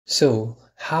So,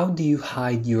 how do you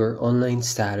hide your online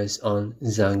status on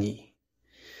Zangi?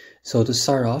 So to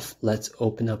start off, let's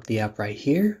open up the app right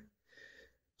here.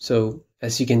 So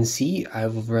as you can see,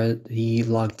 I've already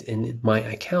logged in my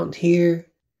account here.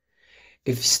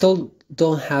 If you still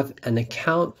don't have an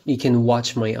account, you can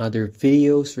watch my other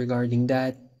videos regarding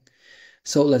that.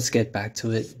 So let's get back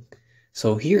to it.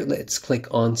 So here, let's click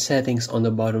on settings on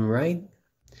the bottom right.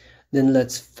 Then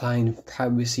let's find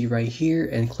privacy right here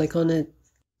and click on it.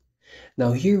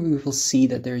 Now here we will see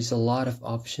that there's a lot of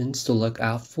options to look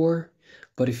out for,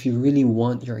 but if you really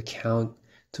want your account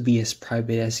to be as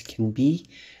private as it can be,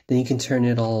 then you can turn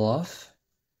it all off.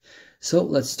 So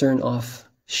let's turn off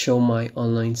show my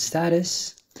online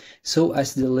status. So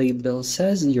as the label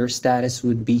says, your status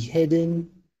would be hidden.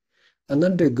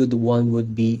 Another good one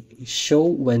would be show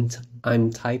when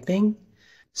I'm typing.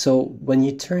 So when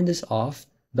you turn this off,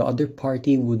 the other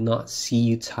party would not see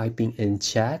you typing in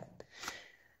chat.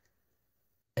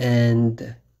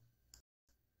 And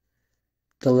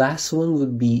the last one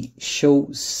would be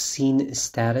show scene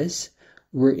status,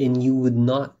 wherein you would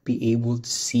not be able to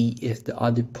see if the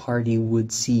other party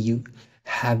would see you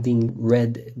having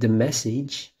read the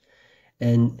message.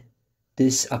 And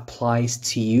this applies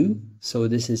to you. So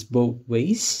this is both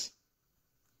ways.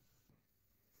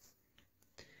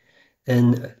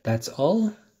 And that's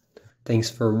all.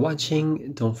 Thanks for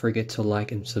watching. Don't forget to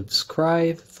like and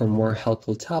subscribe for more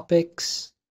helpful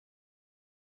topics.